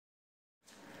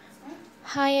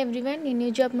Hi everyone, a new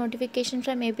job notification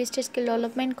from AP State Skill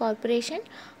Development Corporation.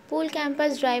 Pool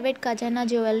Campus Drive at Khazana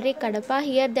Jewelry, Kadapa.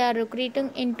 Here they are recruiting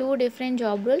in two different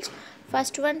job roles.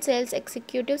 First one, sales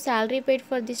executive. Salary paid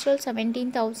for this role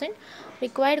 17,000.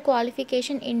 Required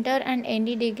qualification inter and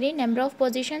ND degree. Number of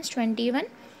positions 21.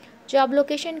 Job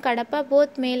location Kadapa.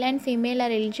 Both male and female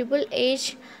are eligible.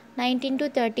 Age 19 to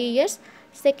 30 years.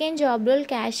 Second job role,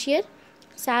 cashier.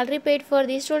 Salary paid for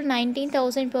this role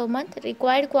 19,000 per month.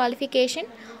 Required qualification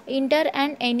inter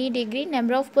and any degree.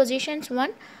 Number of positions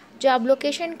 1. Job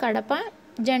location Kadapa.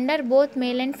 Gender both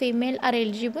male and female are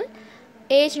eligible.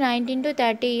 Age 19 to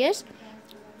 30 years.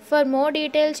 For more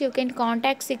details you can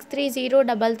contact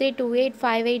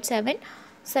 630-3328-587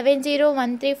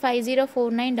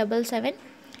 7013504977.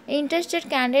 Interested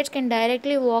candidates can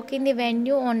directly walk in the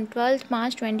venue on 12th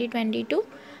March 2022.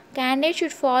 Candidates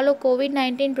should follow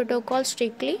COVID-19 protocol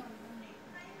strictly.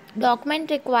 Document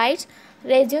requires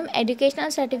resume, educational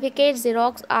certificate,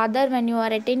 Xerox, Aadhaar. When you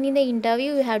are attending the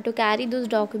interview, you have to carry those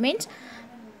documents.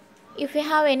 If you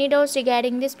have any doubts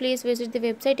regarding this, please visit the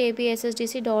website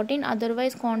apssdc.in.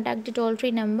 Otherwise, contact the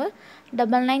toll-free number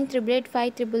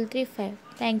 9988853335.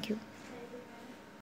 Thank you.